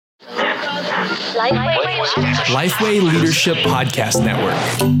Lifeway Leadership Podcast Network.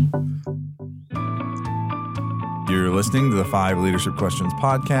 You're listening to the 5 Leadership Questions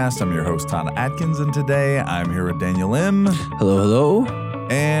podcast. I'm your host, Tana Atkins, and today I'm here with Daniel M. Hello.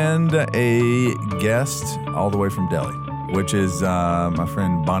 And a guest all the way from Delhi, which is my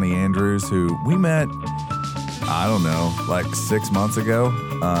friend Bonnie Andrews, who we met, I don't know, like 6 months ago.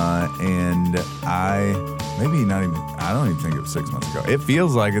 And I don't even think it was 6 months ago. It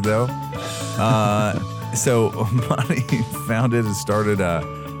feels like it though. So Bonnie founded and started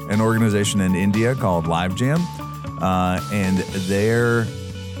an organization in India called Live Jam. And they're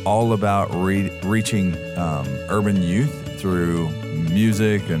all about reaching urban youth through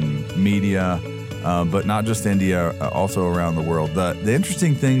music and media, but not just India, also around the world. The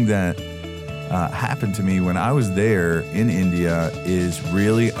interesting thing that happened to me when I was there in India is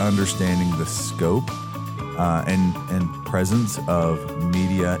really understanding the scope and presence of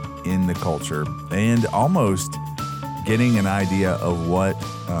media in the culture, and almost getting an idea of what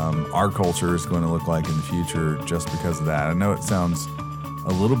our culture is going to look like in the future just because of that. I know it sounds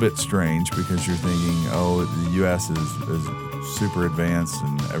a little bit strange because you're thinking, oh, the U.S. is super advanced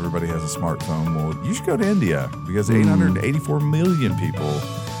and everybody has a smartphone. Well, you should go to India because 884 million people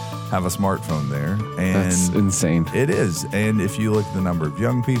have a smartphone there. And that's insane. It is. And if you look at the number of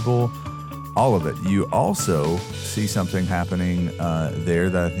young people, all of it, you also see something happening there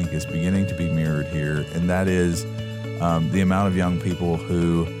that I think is beginning to be mirrored here, and that is the amount of young people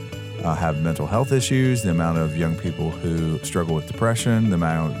who have mental health issues, the amount of young people who struggle with depression, the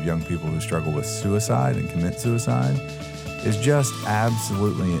amount of young people who struggle with suicide and commit suicide is just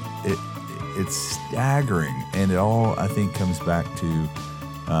absolutely, it's staggering. And it all, I think, comes back to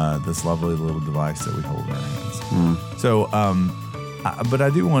this lovely little device that we hold in our hands. So, but I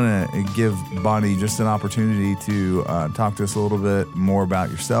do want to give Bonnie just an opportunity to talk to us a little bit more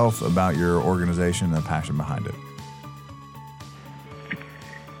about yourself, about your organization, and the passion behind it.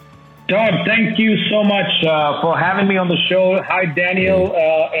 Todd, thank you so much for having me on the show. Hi, Daniel,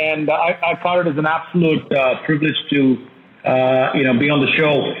 and I count it as an absolute privilege to be on the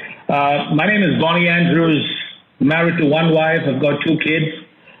show. My name is Bonnie Andrews, married to one wife. I've got 2 kids,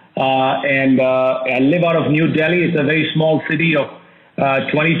 and I live out of New Delhi. It's a very small city of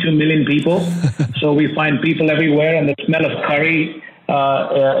 22 million people. So we find people everywhere, and the smell of curry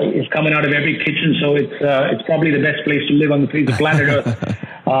is coming out of every kitchen. So it's probably the best place to live on the face of planet Earth.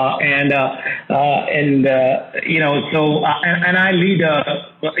 And I lead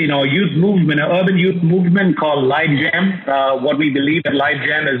a youth movement, an urban youth movement called Live Jam. What we believe at Live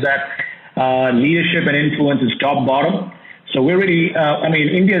Jam is that leadership and influence is top bottom. So we're really,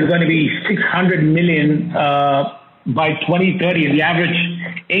 India is going to be 600 million by 2030, and the average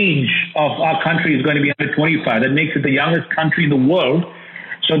age of our country is going to be under 25. That makes it the youngest country in the world.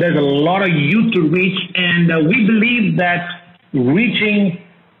 So there's a lot of youth to reach, and we believe that reaching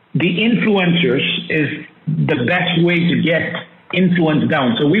the influencers is the best way to get influence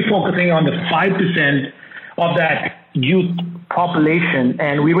down. So we're focusing on the 5% of that youth population,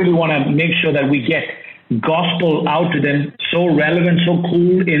 and we really want to make sure that we get gospel out to them, so relevant, so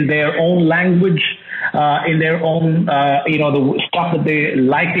cool in their own language, in their own, the stuff that they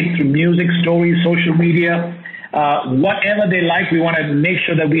like it through music, stories, social media, whatever they like. We want to make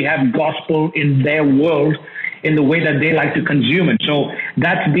sure that we have gospel in their world in the way that they like to consume it. So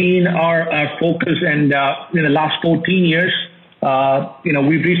that's been our focus. And in the last 14 years,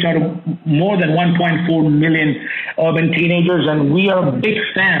 we've reached out to more than 1.4 million urban teenagers, and we are a big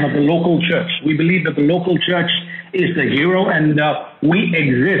fan of the local church. We believe that the local church is the hero, and we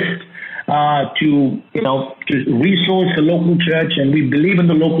exist to resource the local church, and we believe in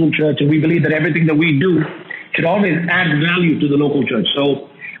the local church, and we believe that everything that we do should always add value to the local church. So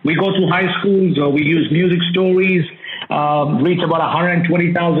we go to high schools, we use music stories, reach about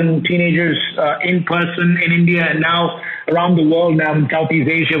 120,000 teenagers in person in India, and now around the world, now in Southeast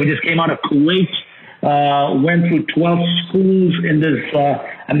Asia. We just came out of Kuwait, went through 12 schools in this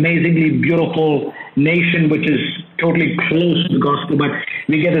amazingly beautiful nation, which is totally close to the gospel, but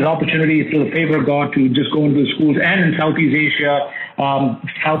we get this opportunity through the favor of God to just go into the schools and in Southeast Asia,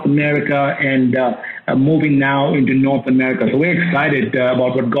 South America, and moving now into North America. So we're excited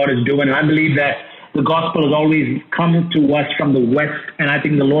about what God is doing. And I believe that the gospel has always come to us from the West, and I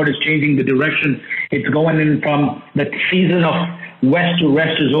think the Lord is changing the direction. It's going in from the season of West to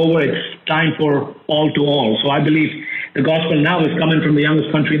Rest is over. It's time for all to all. So I believe the gospel now is coming from the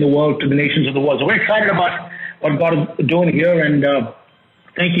youngest country in the world to the nations of the world. So we're excited about what God is doing here, and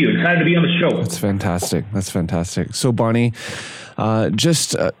Thank you. Excited to be on the show. That's fantastic. That's fantastic. So, Bonnie,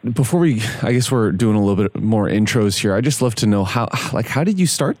 just before I guess we're doing a little bit more intros here. I just love to know how did you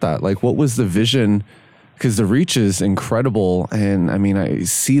start that? Like, what was the vision? Because the reach is incredible, and I mean, I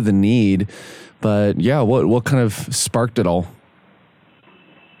see the need, but yeah, what kind of sparked it all?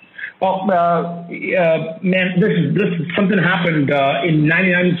 Well, man, this is something happened in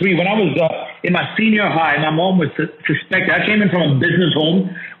 1993 when I was in my senior high. My mom was suspected. I came in from a business home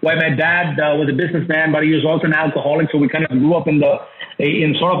where my dad was a businessman, but he was also an alcoholic. So we kind of grew up in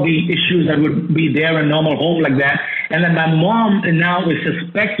sort of the issues that would be there in a normal home like that. And then my mom now is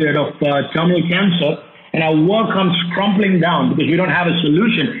suspected of terminal cancer. And our world comes crumbling down because we don't have a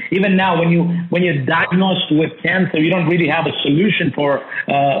solution. Even now, when you're diagnosed with cancer, you don't really have a solution for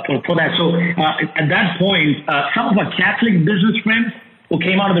that. So at that point, some of our Catholic business friends who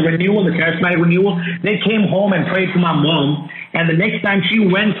came out of the renewal, the charismatic renewal, they came home and prayed for my mom. And the next time she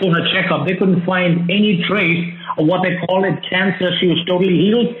went for her checkup, they couldn't find any trace of what they call it cancer. She was totally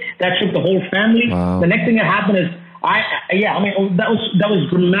healed. That shook the whole family. Wow. The next thing that happened is, that was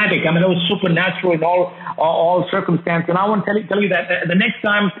dramatic. I mean, that was supernatural in all circumstances. And I want to tell you that the next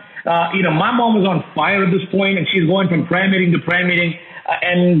time, my mom was on fire at this point, and she's going from prayer meeting to prayer meeting.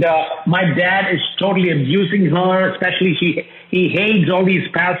 And my dad is totally abusing her, especially he hates all these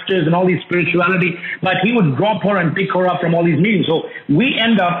pastors and all these spirituality, but he would drop her and pick her up from all these meetings. So we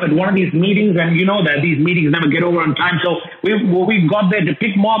end up at one of these meetings, and you know that these meetings never get over on time. So we got there to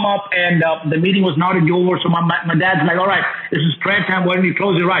pick mom up, and the meeting was not over. So my dad's like, all right, this is prayer time. Why don't you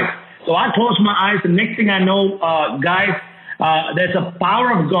close your eyes? So I closed my eyes. The next thing I know, guys, there's a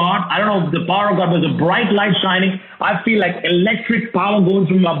power of God. I don't know if the power of God was a bright light shining. I feel like electric power going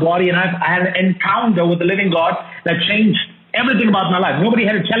through my body, and I had an encounter with the living God that changed everything about my life. Nobody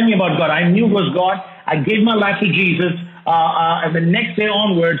had to tell me about God. I knew it was God. I gave my life to Jesus. And the next day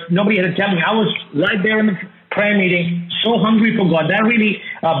onwards, nobody had to tell me. I was right there in the prayer meeting, so hungry for God. That really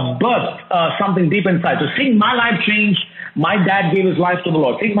birthed something deep inside. So seeing my life change, my dad gave his life to the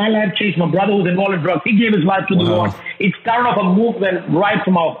Lord. Seeing my life change, my brother was involved in drugs, he gave his life to the Lord. It started off a movement right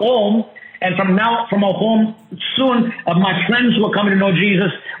from our home. And from our home, soon my friends were coming to know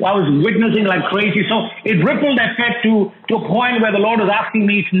Jesus. I was witnessing like crazy. So it rippled effect to a point where the Lord was asking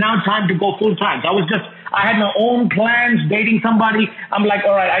me, it's now time to go full time. So I had my own plans, dating somebody. I'm like,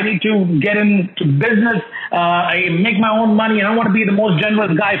 all right, I need to get into business, I make my own money, and I want to be the most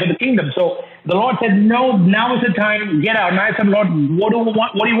generous guy for the kingdom. So the Lord said, no, now is the time, get out. And I said, Lord, what do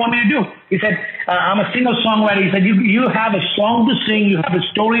you want me to do? He said, I'm a singer-songwriter. He said, you have a song to sing, you have a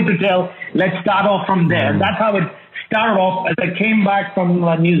story to tell. Let's start off from there. And that's how it started off. As I came back from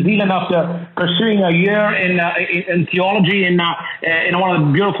New Zealand after pursuing a year in theology in one of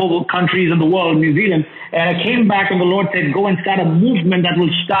the beautiful countries in the world, New Zealand. And I came back, and the Lord said, go and start a movement that will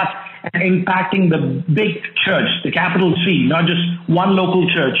start impacting the big church, the capital C, not just one local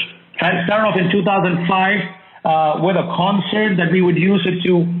church. I started off in 2005 with a concert that we would use it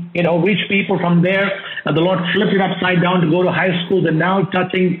to, reach people from there. The Lord flipped it upside down to go to high schools, and now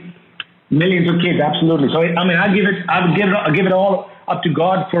touching millions of kids. Absolutely. So I mean, I would give it all up to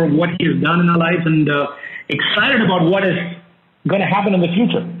God for what He has done in our lives, and excited about what is going to happen in the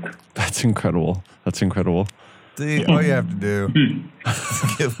future. That's incredible. That's incredible. See, all you have to do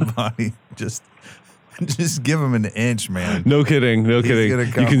is give Bonnie just give him an inch, man. No kidding. No kidding. You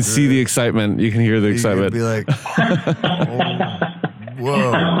can through. see the excitement. You can hear the excitement. Be like,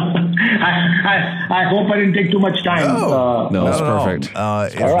 whoa. I hope I didn't take too much time. No, it's perfect.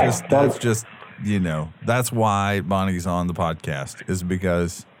 That's just, that's why Bonnie's on the podcast, is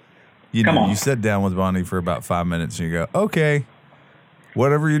because, you sit down with Bonnie for about 5 minutes and you go, okay,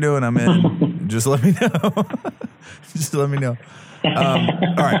 whatever you're doing, I'm in. Just let me know. Just let me know. All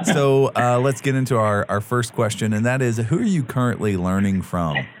right, so let's get into our first question, and that is, who are you currently learning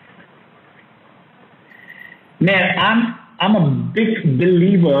from? Man, I'm a big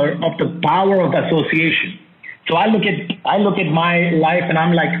believer of the power of association. So I look at my life, and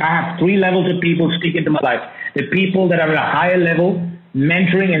I'm like, I have 3 levels of people speaking to my life. The people that are at a higher level,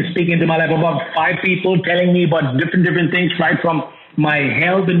 mentoring and speaking to my life, about 5 people telling me about different things, right from my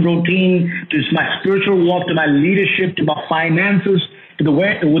health and routine, to my spiritual walk, to my leadership, to my finances, to the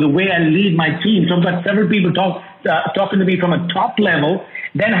way I lead my team. So I've got several people talking to me from a top level.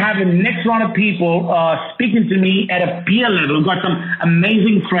 Then have the next round of people speaking to me at a peer level. I've got some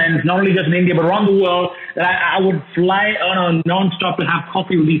amazing friends, not only just in India, but around the world, that I would fly on a nonstop to have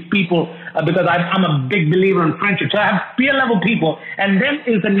coffee with these people because I'm a big believer in friendship. So I have peer level people. And then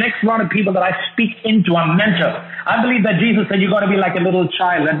is the next round of people that I speak into. I mentor. I believe that Jesus said you got to be like a little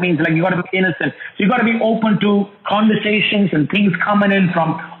child. That means like you got to be innocent. So you got to be open to conversations and things coming in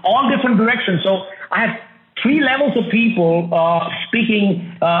from all different directions. So I have 3 levels of people speaking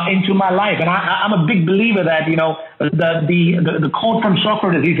into my life, and I'm a big believer that the quote from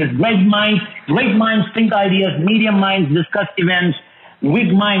Socrates, he says, great minds think ideas, medium minds discuss events,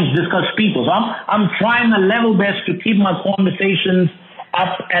 weak minds discuss people. So I'm trying my level best to keep my conversations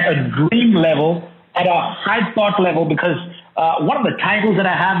up at a dream level, at a high thought level, because one of the titles that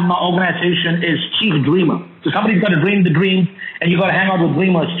I have in my organization is Chief Dreamer. So somebody's got to dream the dreams, and you got to hang out with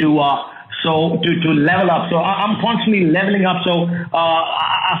dreamers to level up. So I'm constantly leveling up. So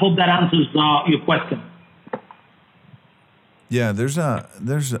I hope that answers your question. Yeah,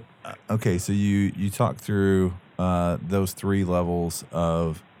 okay. So you talk through those 3 levels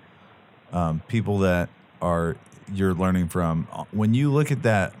of people that you're learning from. When you look at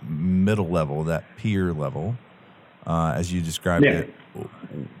that middle level, that peer level, as you described it,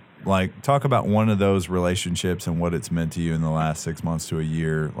 like talk about one of those relationships and what it's meant to you in the last 6 months to a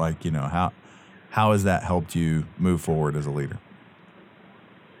year. Like, how has that helped you move forward as a leader?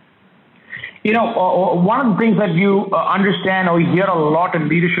 One of the things that you understand or you hear a lot in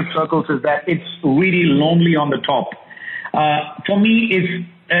leadership circles is that it's really lonely on the top. For me,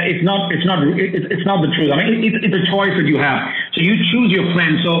 it's not the truth. I mean, it's a choice that you have. So you choose your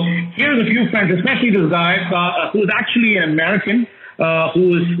friends. So here's a few friends, especially this guy who is actually an American,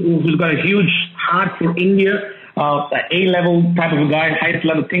 who's got a huge heart for India, A-level type of a guy, highest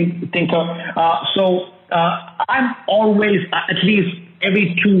level thinker. So I'm always, at least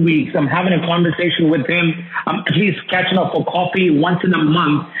every 2 weeks, I'm having a conversation with him. I'm at least catching up for coffee once in a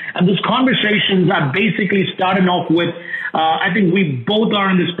month. And these conversations are basically starting off with, I think we both are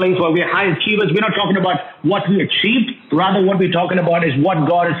in this place where we're high achievers. We're not talking about what we achieved. Rather, what we're talking about is what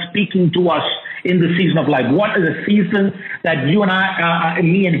God is speaking to us in the season of life. What is a season that you and I,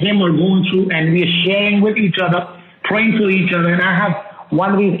 me and him are going through, and we are sharing with each other, praying for each other. And I have one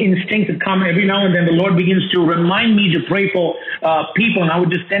of these instincts that come every now and then. The Lord begins to remind me to pray for people, and I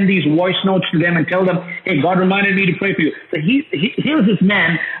would just send these voice notes to them and tell them, hey, God reminded me to pray for you. So here's this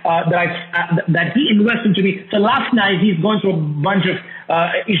man that he invested to me. So last night, he's going through a bunch of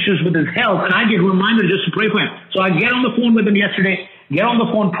issues with his health, and I get reminded just to pray for him. So I get on the phone with him yesterday, get on the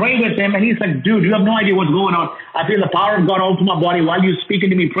phone, pray with him, and he's like, dude, you have no idea what's going on. I feel the power of God all through my body while you're speaking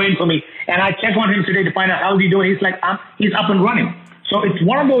to me, praying for me. And I check on him today to find out how's he doing. He's like, he's up and running. So it's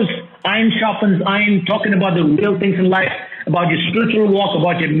one of those iron sharpens iron, talking about the real things in life, about your spiritual walk,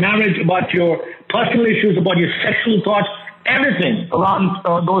 about your marriage, about your personal issues, about your sexual thoughts, everything around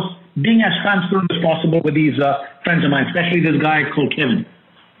those, being as transparent as possible with these friends of mine, especially this guy called Kevin.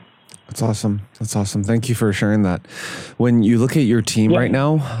 That's awesome. That's awesome. Thank you for sharing that. When you look at your team right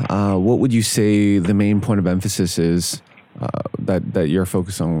now, what would you say the main point of emphasis is that you're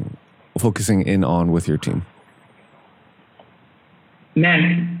focusing in on with your team?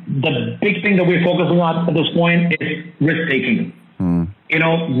 Man, the big thing that we're focusing on at this point is risk-taking.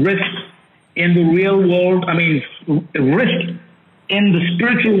 Risk in the real world, risk in the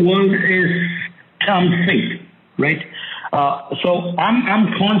spiritual world is faith, right? So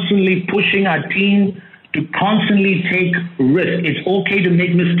I'm constantly pushing our team to constantly take risk. It's okay to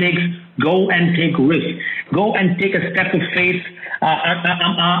make mistakes. Go and take risk. Go and take a step of faith.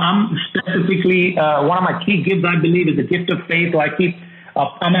 I'm specifically, one of my key gifts, I believe, is the gift of faith.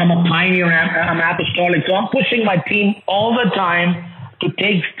 I'm a pioneer, I'm apostolic. So I'm pushing my team all the time to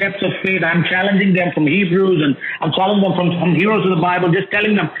take steps of faith. I'm challenging them from Hebrews, and I'm challenging them from heroes of the Bible, just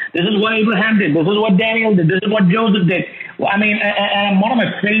telling them, this is what Abraham did, this is what Daniel did, this is what Joseph did. And one of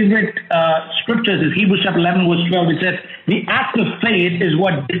my favorite scriptures is Hebrews chapter 11, verse 12. It says, the act of faith is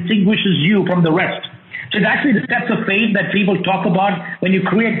what distinguishes you from the rest. So it's actually the steps of faith that people talk about. When you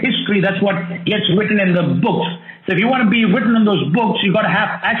create history, that's what gets written in the books. So if you want to be written in those books, you got to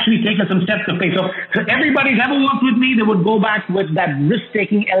have actually taken some steps of faith. So everybody's ever worked with me, they would go back with that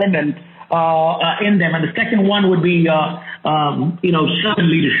risk-taking element in them. And the second one would be, servant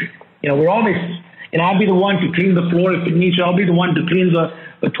leadership. We're always, I'll be the one to clean the floor if it needs to. I'll be the one to clean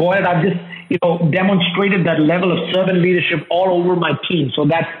the toilet. I've just, demonstrated that level of servant leadership all over my team. So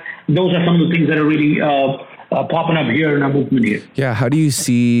those are some of the things that are really popping up here in our movement here. Yeah. How do you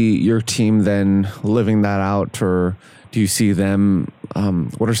see your team then living that out, or do you see them?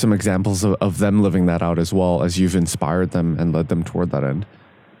 What are some examples of them living that out as well, as you've inspired them and led them toward that end?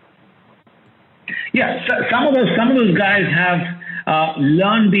 Yeah. So some of those guys have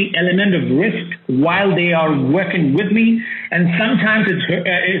learned the element of risk while they are working with me, and sometimes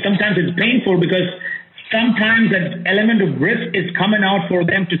it's painful because sometimes that element of risk is coming out for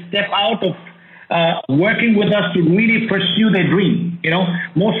them to step out of working with us to really pursue their dream.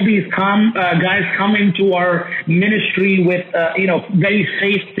 Most of these guys come into our ministry with, very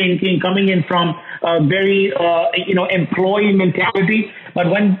safe thinking, coming in from very, employee mentality. But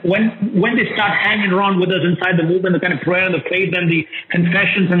when they start hanging around with us inside the movement, the kind of prayer, the faith, and the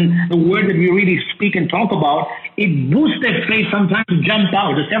confessions and the word that we really speak and talk about, it boosts their faith sometimes to jump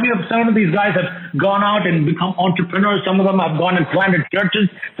out. Some of these guys have gone out and become entrepreneurs. Some of them have gone and planted churches.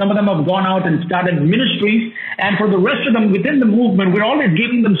 Some of them have gone out and started ministries. And for the rest of them within the movement, we're always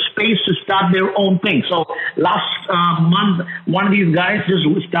giving them space to start their own thing. So last month, one of these guys just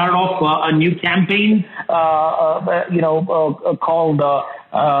started off a new campaign, called the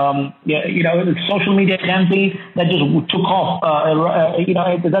social media campaign that just took off.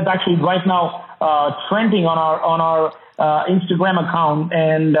 That's actually right now trending on our Instagram account.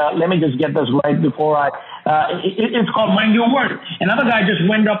 And let me just get this right before it's called Mind Your Word. Another guy just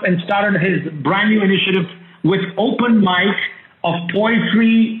went up and started his brand new initiative with open mic of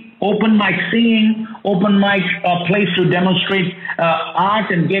poetry, open mic singing, open mic place to demonstrate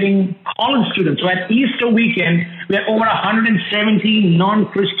art and getting college students. So at Easter weekend, we had over 170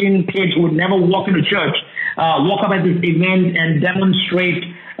 non-Christian kids who would never walk into church, walk up at this event and demonstrate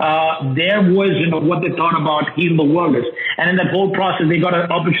their version of what they thought about heal the world is. And in that whole process, they got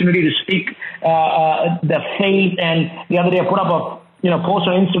an opportunity to speak their faith. And the other day I put up a post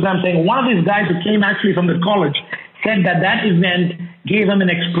on Instagram saying one of these guys who came actually from the college said that event gave him an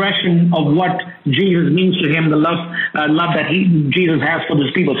expression of what Jesus means to him, the love that Jesus has for his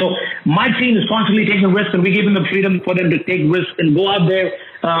people. So my team is constantly taking risks, and we give them the freedom for them to take risks and go out there.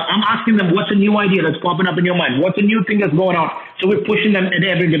 I'm asking them, what's a new idea that's popping up in your mind? What's a new thing that's going on? So we're pushing them at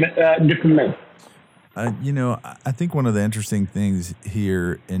every different level. I think one of the interesting things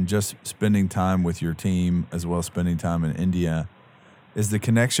here in just spending time with your team as well as spending time in India is the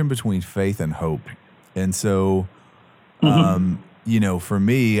connection between faith and hope. And so, for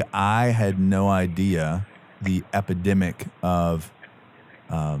me, I had no idea the epidemic of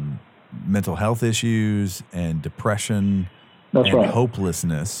mental health issues and depression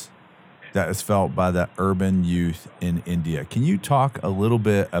hopelessness that is felt by the urban youth in India. Can you talk a little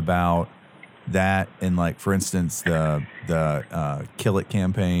bit about that and, like, for instance, the Kill It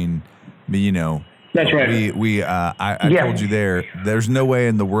campaign? That's right. I told you there's no way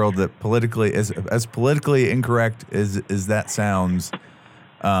in the world that politically, as politically incorrect as that sounds,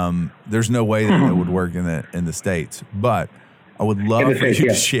 there's no way that would work in the States. But I would love for you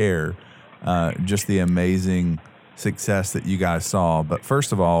to share just the amazing success that you guys saw. But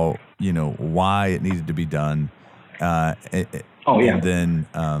first of all, why it needed to be done. And then,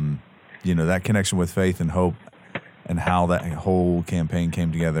 that connection with faith and hope and how that whole campaign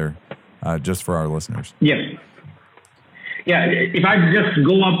came together. Just for our listeners. Yes. Yeah, if I just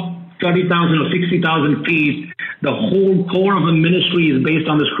go up 30,000 or 60,000 feet, the whole core of the ministry is based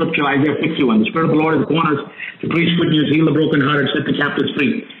on the scripture, Isaiah 61. The Spirit of the Lord is upon us to preach good news, heal the brokenhearted, set the captives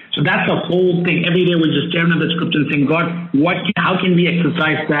free. So that's the whole thing. Every day we're just staring at the scripture and saying, God, how can we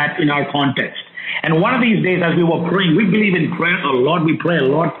exercise that in our context? And one of these days, as we were praying, we believe in prayer a lot. We pray a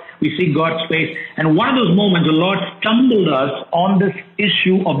lot. We seek God's face. And one of those moments, the Lord stumbled us on this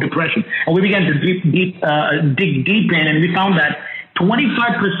issue of depression. And we began to dig deep in, and we found that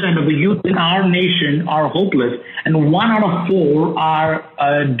 25% of the youth in our nation are hopeless, and 1 out of 4 are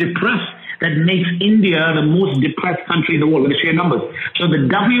depressed. That makes India the most depressed country in the world. Let's share numbers. So the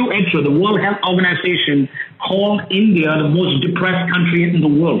WHO, the World Health Organization, called India the most depressed country in the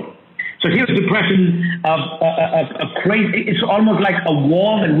world. So here's depression, a crazy. It's almost like a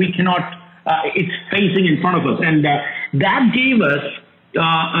wall that we cannot. It's facing in front of us, and that gave us,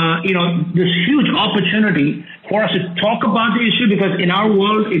 this huge opportunity for us to talk about the issue, because in our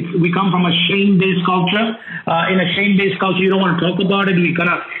world, we come from a shame-based culture. In a shame-based culture, you don't want to talk about it.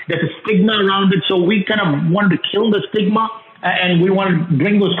 There's a stigma around it, so we kind of wanted to kill the stigma, and we want to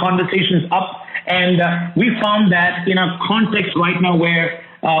bring those conversations up. And we found that in a context right now where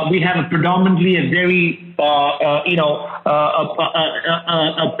we have a predominantly a very,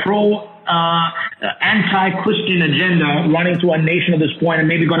 pro anti-Christian agenda running through our nation at this point, and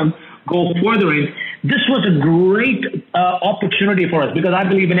maybe going to go further in. This was a great opportunity for us, because I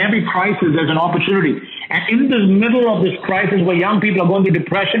believe in every crisis there's an opportunity. And in the middle of this crisis where young people are going through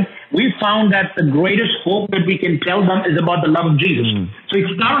depression, we found that the greatest hope that we can tell them is about the love of Jesus. So it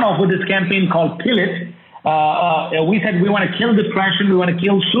started off with this campaign called Kill It. We said we want to kill depression, we want to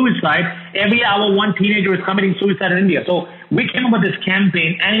kill suicide. Every hour, one teenager is committing suicide in India. So we came up with this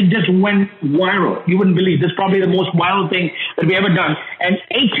campaign, and it just went viral. You wouldn't believe. This is probably the most viral thing that we ever done. And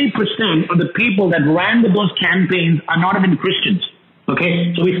 80% of the people that ran with those campaigns are not even Christians.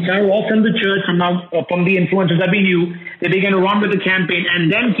 Okay, so we started off from the church, from the influencers that we knew. They began to run with the campaign,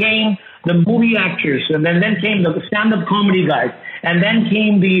 and then came the movie actors, and then came the stand-up comedy guys, and then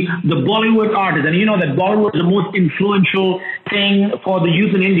came the Bollywood artists. And you know that Bollywood is the most influential thing for the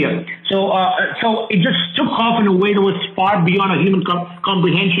youth in India. So it just took off in a way that was far beyond our human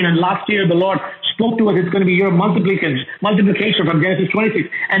comprehension. And last year, the Lord spoke to us. It's going to be your multiplication from Genesis 26.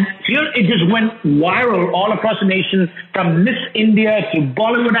 And here it just went viral all across the nation, from Miss India to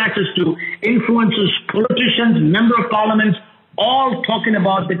Bollywood actors to influencers, politicians, member of parliament, all talking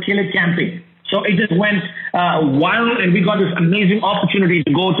about the Kill It campaign. So it just went viral, and we got this amazing opportunity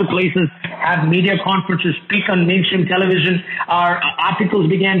to go to places, have media conferences, speak on mainstream television. Our articles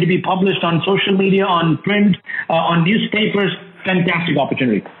began to be published on social media, on print, on newspapers. Fantastic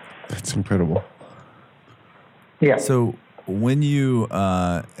opportunity. That's incredible. Yeah. So when you,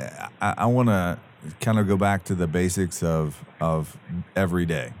 I want to kind of go back to the basics of every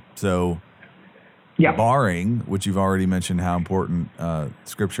day. So, yeah. Barring, which you've already mentioned how important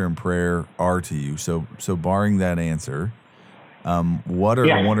scripture and prayer are to you. So barring that answer, what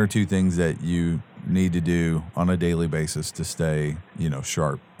are one or two things that you need to do on a daily basis to stay,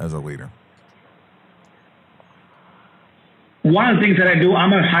 sharp as a leader? One of the things that I do,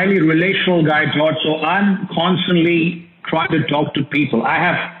 I'm a highly relational guy, George, so I'm constantly trying to talk to people. I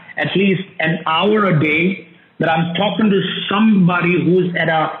have at least an hour a day that I'm talking to somebody who's at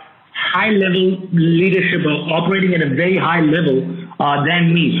a high-level leadership or operating at a very high level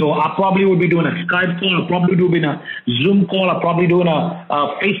than me. So I probably would be doing a Skype call, I'll probably doing a Zoom call, I'll probably doing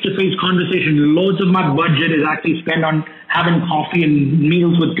a face-to-face conversation. Loads of my budget is actually spent on having coffee and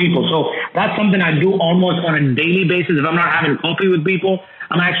meals with people. So that's something I do almost on a daily basis. If I'm not having coffee with people,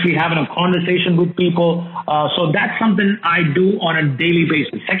 I'm actually having a conversation with people. So that's something I do on a daily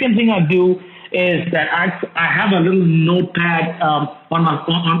basis. Second thing I do is that I have a little notepad on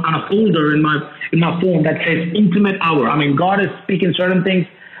a folder in my phone that says intimate hour. I mean, God is speaking certain things.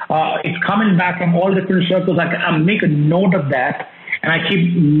 It's coming back from all different circles. I make a note of that, and I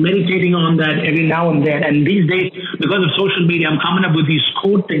keep meditating on that every now and then. And these days, because of social media, I'm coming up with these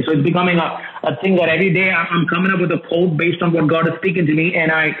quote things. So it's becoming a thing that every day I'm coming up with a quote based on what God is speaking to me,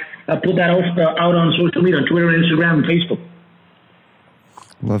 and I put that out on social media, on Twitter, Instagram, and Facebook.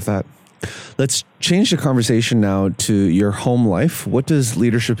 Love that. Let's change the conversation now to your home life. What does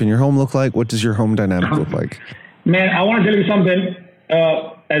leadership in your home look like? What does your home dynamic look like? Man, I want to tell you something.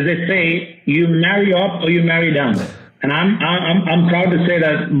 As they say, you marry up or you marry down. And I'm proud to say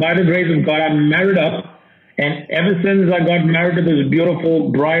that by the grace of God, I'm married up. And ever since I got married to this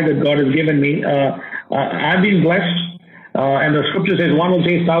beautiful bride that God has given me, I've been blessed. And the scripture says 1 will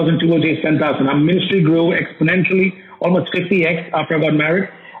chase 1,000, 2 will chase 10,000. Our ministry grew exponentially, almost 50x after I got married.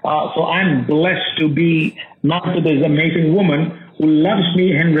 So I'm blessed to be married to this amazing woman who loves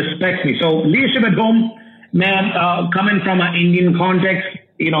me and respects me. So leadership at home, man, coming from an Indian context,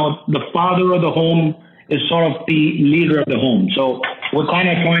 the father of the home is sort of the leader of the home. So we're kind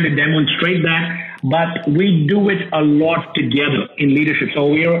of trying to demonstrate that, but we do it a lot together in leadership. So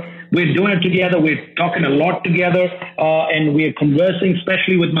we're doing it together. We're talking a lot together, and we're conversing,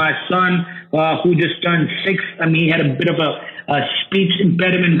 especially with my son, who just turned 6. I mean, he had a bit of a speech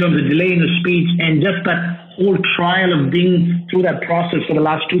impediment in terms of delay in the speech, and just that whole trial of being through that process for the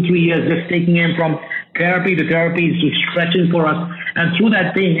last 2-3 years, just taking him from therapy to stretching for us. And through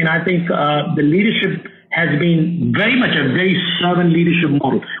that thing, and I think the leadership has been very much a very servant leadership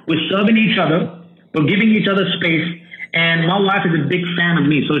model. We're serving each other, we're giving each other space, and my wife is a big fan of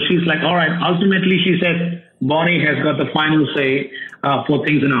me. So she's like, all right, ultimately she says, Bonnie has got the final say for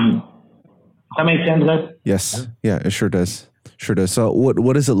things in our home. Does that make sense, guys? Yes. Yeah, it sure does. Sure does. So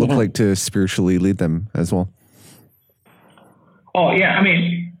what does it look like to spiritually lead them as well? Oh, yeah. I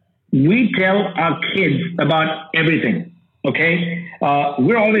mean, we tell our kids about everything, okay?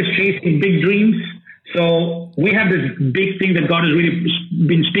 We're always chasing big dreams. So we have this big thing that God has really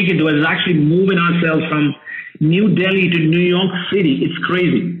been speaking to us, is actually moving ourselves from New Delhi to New York City. It's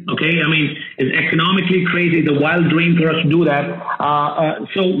crazy, okay? I mean, it's economically crazy, the wild dream for us to do that.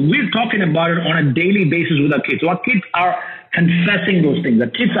 So we're talking about it on a daily basis with our kids. So our kids are confessing those things.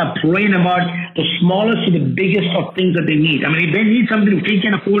 The kids are praying about the smallest to the biggest of things that they need. I mean, if they need something, if they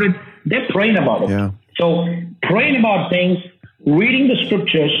can afford it, they're praying about it. Yeah. So praying about things, reading the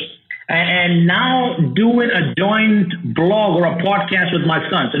scriptures, and now doing a joint blog or a podcast with my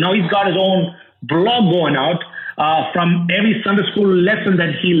son. So now he's got his own blog going out from every Sunday school lesson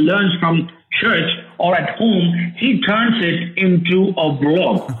that he learns from church or at home. He turns it into a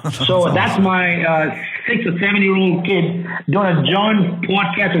blog. So that's my 6 or 7-year-old kid doing a joint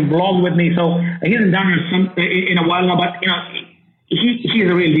podcast and blog with me. So he hasn't done it in a while now, but he's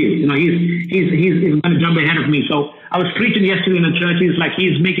a real deal. You know, he's going to jump ahead of me. So I was preaching yesterday in the church.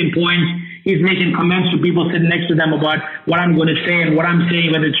 He's making points. He's making comments to people sitting next to them about what I'm going to say and what I'm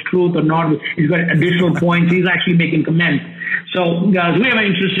saying, whether it's truth or not. He's got additional points. He's actually making comments. So we have an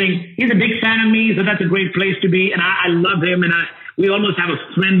interesting. He's a big fan of me, so that's a great place to be. And I love him, and we almost have a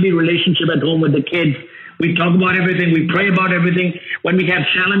friendly relationship at home with the kids. We talk about everything. We pray about everything. When we have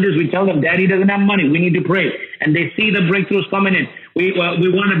challenges, we tell them, Daddy doesn't have money. We need to pray. And they see the breakthroughs coming in. We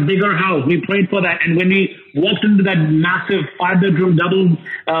want a bigger house. We prayed for that. And when we walked into that massive 5-bedroom double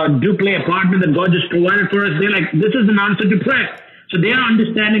duplex apartment that God just provided for us, they're like, this is an answer to prayer. So they are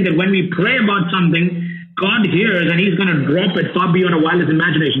understanding that when we pray about something, God hears and he's going to drop it far beyond our wildest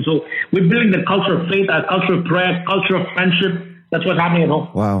imagination. So we're building the culture of faith, our culture of prayer, culture of friendship. That's what's happening at home.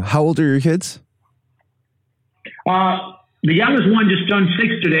 Wow. How old are your kids? The youngest one just turned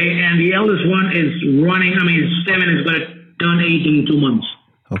 6 today, and the eldest one is running. I mean, he's 7, is going to turn 8 in 2 months.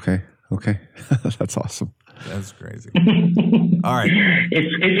 Okay. That's awesome. That's crazy. All right.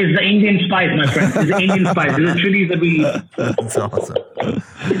 It's the Indian spice, my friend. It's the Indian spice. It's the chilies that we eat. That's awesome.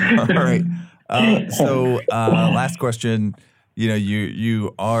 All right. Last question. You know,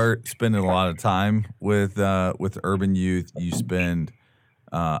 you are spending a lot of time with urban youth. You spend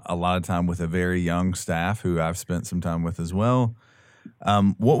a lot of time with a very young staff who I've spent some time with as well.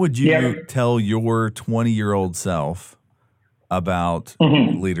 What would you tell your 20-year-old self about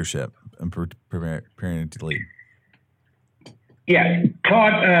leadership and preparing to lead? Yeah,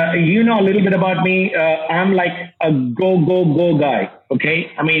 Todd, you know a little bit about me. I'm like a go guy,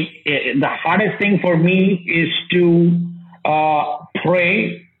 okay? I mean, the hardest thing for me is to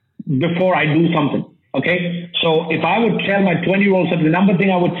pray before I do something. Okay, so if I would tell my 20-year-old self, the number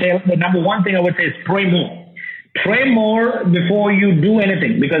one thing I would say is pray more. Pray more before you do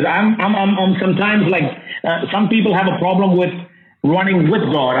anything, because I'm sometimes like some people have a problem with running with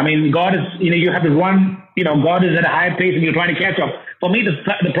God. I mean, God is, you have to run. God is at a high pace and you're trying to catch up. For me,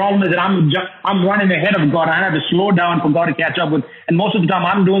 the problem is that I'm running ahead of God. I have to slow down for God to catch up with. And most of the time,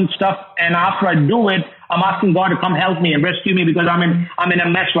 I'm doing stuff, and after I do it, I'm asking God to come help me and rescue me because I'm in a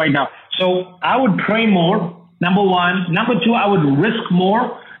mess right now. So I would pray more, number one. Number two, I would risk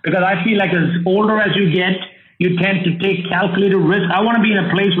more, because I feel like as older as you get, you tend to take calculated risk. I want to be in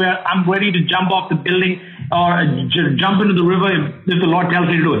a place where I'm ready to jump off the building or just jump into the river if the Lord tells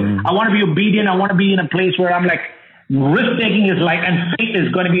me to do it. I want to be obedient. I want to be in a place where I'm like, risk-taking is like, and faith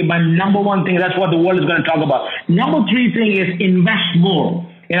is going to be my number one thing. That's what the world is going to talk about. Number three thing is invest more.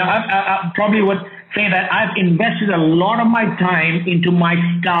 I probably would say that I've invested a lot of my time into my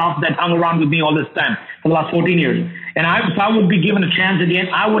staff that hung around with me all this time for the last 14 years. And if I would be given a chance again,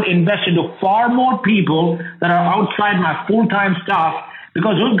 I would invest into far more people that are outside my full-time staff,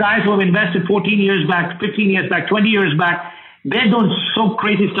 because those guys who have invested 14 years back, 15 years back, 20 years back, they're doing so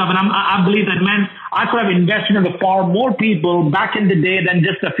crazy stuff. And I believe that, man, I could have invested into far more people back in the day than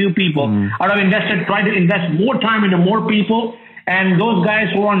just a few people. I would have tried to invest more time into more people. And those guys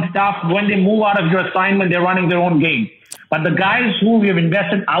who are on staff, when they move out of your assignment, they're running their own game. But the guys who we have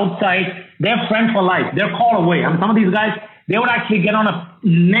invested outside, they're friends for life. They're called away. And some of these guys, they would actually get on a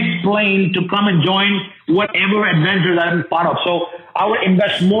next plane to come and join whatever adventure that I'm part of. So I would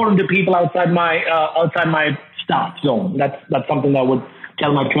invest more into people outside my staff. So that's something that I would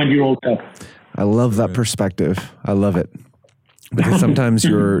tell my 20-year-old self. I love that perspective. I love it. Because sometimes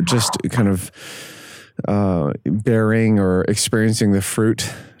you're just kind of bearing or experiencing the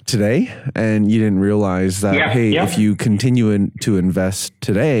fruit today, and you didn't realize that, if you continue to invest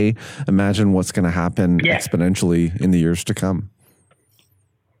today, imagine what's going to happen exponentially in the years to come.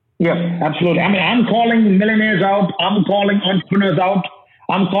 Yeah, absolutely. I mean, I'm calling millionaires out. I'm calling entrepreneurs out.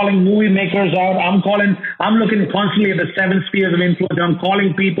 I'm calling movie makers out. I'm looking constantly at the 7 spheres of influence. I'm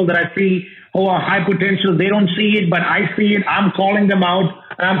calling people that I see who are high potential. They don't see it, but I see it. I'm calling them out.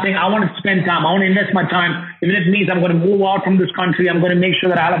 And I'm saying, I want to spend time. I want to invest my time. Even if it means I'm going to move out from this country, I'm going to make sure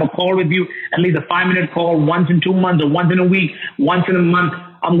that I'll have a call with you, at least a 5-minute call once in 2 months or once in a week, once in a month.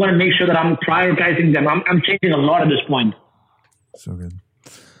 I'm going to make sure that I'm prioritizing them. I'm changing a lot at this point. So good.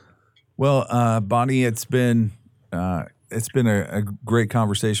 Well, Bonnie, it's been a great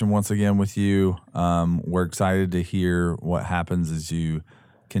conversation once again with you. We're excited to hear what happens as you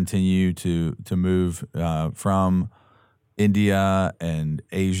continue to move from India and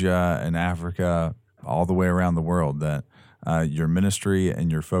Asia and Africa all the way around the world, that your ministry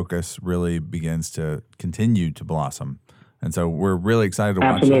and your focus really begins to continue to blossom. And so we're really excited to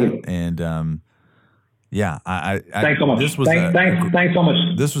watch it. And thanks so much. Thanks so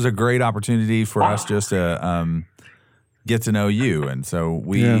much. This was a great opportunity for us just to get to know you. And so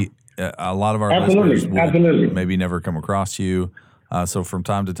a lot of our listeners will maybe never come across you. So from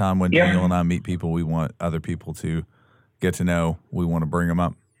time to time when Yeah. Daniel and I meet people we want other people to get to know, we want to bring them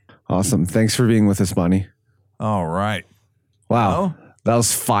up. Awesome. Thanks for being with us, Bonnie. All right. Wow. That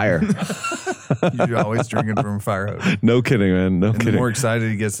was fire. You're always drinking from a fire hose. No kidding, man. No And the kidding. more excited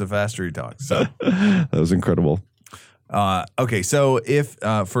he gets, the faster he talks. So, That was incredible. okay. So if,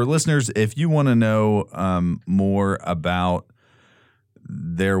 for listeners, if you want to know more about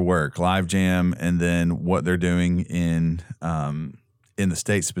their work, Live Jam, and then what they're doing in the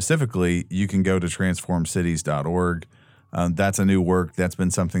States specifically, you can go to transformcities.org. That's a new work. That's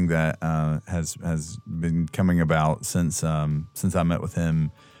been something that has been coming about since I met with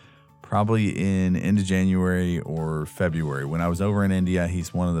him, probably in end of January or February. When I was over in India,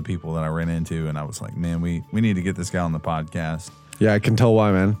 he's one of the people that I ran into, and I was like, man, we need to get this guy on the podcast. Yeah, I can tell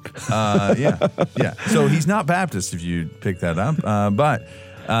why, man. Yeah. So he's not Baptist, if you pick that up, but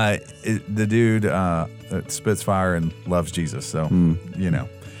the dude spits fire and loves Jesus. So you know.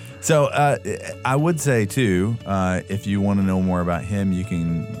 So I would say too, if you want to know more about him, you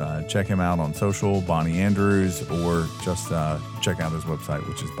can check him out on social, Bonnie Andrews, or just check out his website,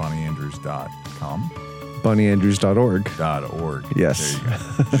 which is bonnieandrews.com. BonnieAndrews.org. .org. Yes. There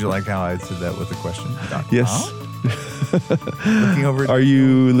you go. Did you like how I said that with a question? Yes. Looking over. Are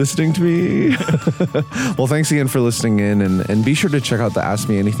you listening to me? Well, thanks again for listening in, and be sure to check out the Ask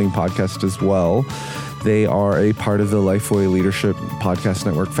Me Anything podcast as well. They are a part of the Lifeway Leadership Podcast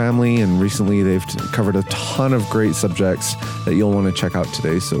Network family, and recently they've covered a ton of great subjects that you'll want to check out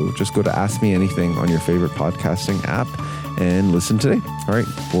today. So just go to Ask Me Anything on your favorite podcasting app and listen today. All right,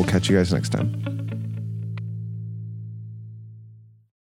 we'll catch you guys next time.